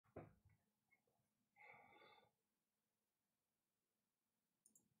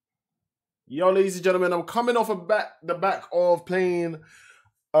Yo, ladies and gentlemen, I'm coming off the back of playing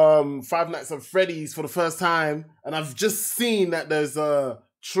Five Nights at Freddy's for the first time, and I've just seen that there's a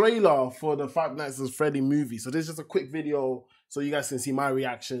trailer for the Five Nights at Freddy movie. So this is just a quick video so you guys can see my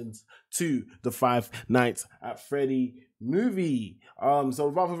reactions to the Five Nights at Freddy movie. So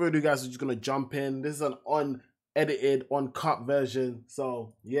without further ado, guys, we're just gonna jump in. This is an unedited, uncut version.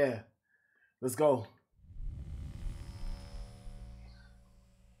 So yeah, let's go.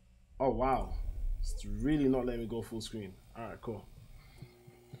 Oh wow, it's really not letting me go full screen. All right, cool.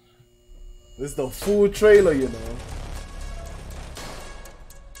 This is the full trailer, you know.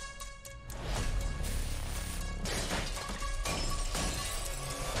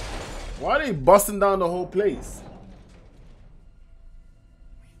 Why are they busting down the whole place?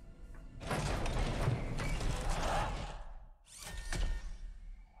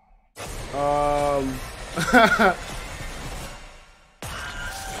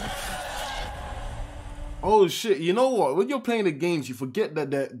 Oh shit, you know what? When you're playing the games, you forget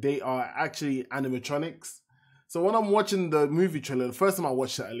that they are actually animatronics. So when I'm watching the movie trailer, the first time I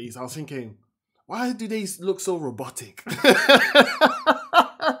watched it at least, I was thinking, why do they look so robotic?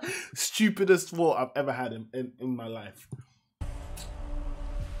 Stupidest thought I've ever had in my life.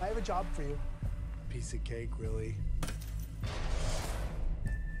 I have a job for you. Piece of cake, really.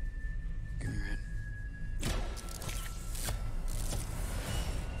 You're in.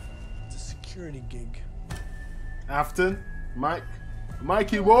 It's a security gig. Afton,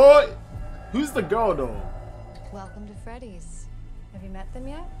 Mikey boy. Who's the girl though? Welcome to Freddy's. Have you met them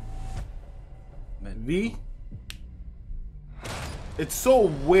yet? V? It's so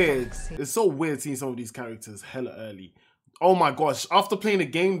weird. It's so weird seeing some of these characters hella early. Oh my gosh. After playing the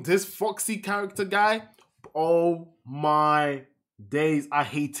game, this Foxy character guy, oh my days. I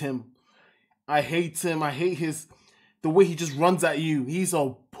hate him. I hate him. I hate the way he just runs at you. He's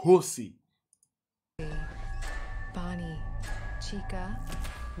a pussy. Bonnie, Chica,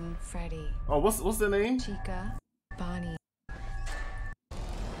 and Freddy. Oh, what's their name? Chica, Bonnie,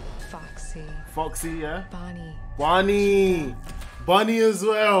 Foxy. Foxy, yeah. Bonnie. Bonnie. Chica. Bonnie as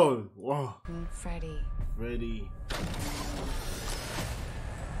well. Whoa. And Freddy. Freddy.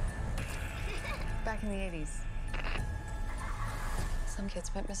 Back in the 80s, some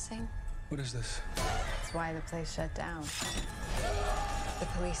kids went missing. What is this? That's why the place shut down. The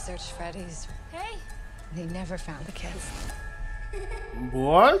police searched Freddy's. Hey! They never found the kids.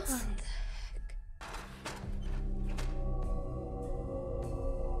 What?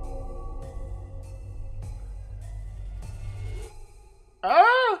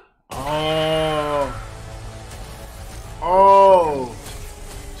 Ah! Oh. Oh.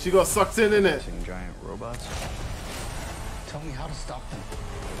 She got sucked in it. Giant robots. Tell me how to stop them.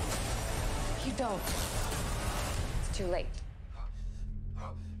 You don't. It's too late.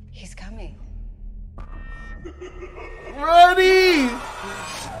 He's coming. Freddy!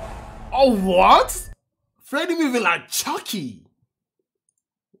 Oh, what? Freddy moving like Chucky.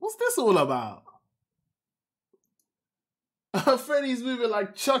 What's this all about? Freddy's moving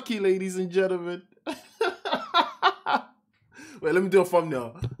like Chucky, ladies and gentlemen. Wait, let me do a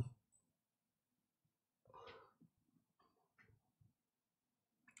thumbnail.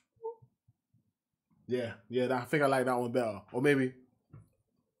 Yeah, I think I like that one better. Or maybe.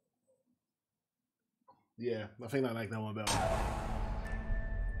 Yeah, I think I like that one better.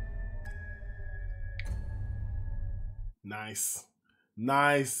 Nice.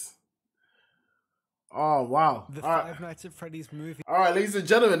 Nice. Oh wow. The Five Nights at Freddy's movie. Alright, ladies and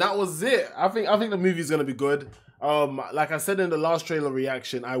gentlemen, that was it. I think the movie's gonna be good. Like I said in the last trailer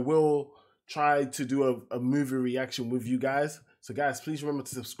reaction, I will try to do a movie reaction with you guys. So guys, please remember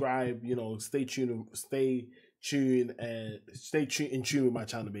to subscribe, you know, stay tuned in tune with my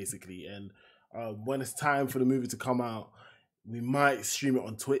channel basically. And when it's time for the movie to come out, we might stream it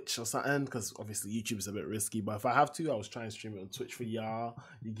on Twitch or something, because obviously YouTube is a bit risky, but if I have to, I was trying to stream it on Twitch for y'all.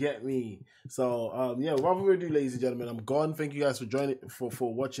 You get me? So yeah, without further ado, ladies and gentlemen, I'm gone. Thank you guys for joining,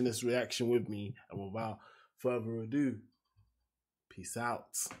 for watching this reaction with me, and without further ado, peace out.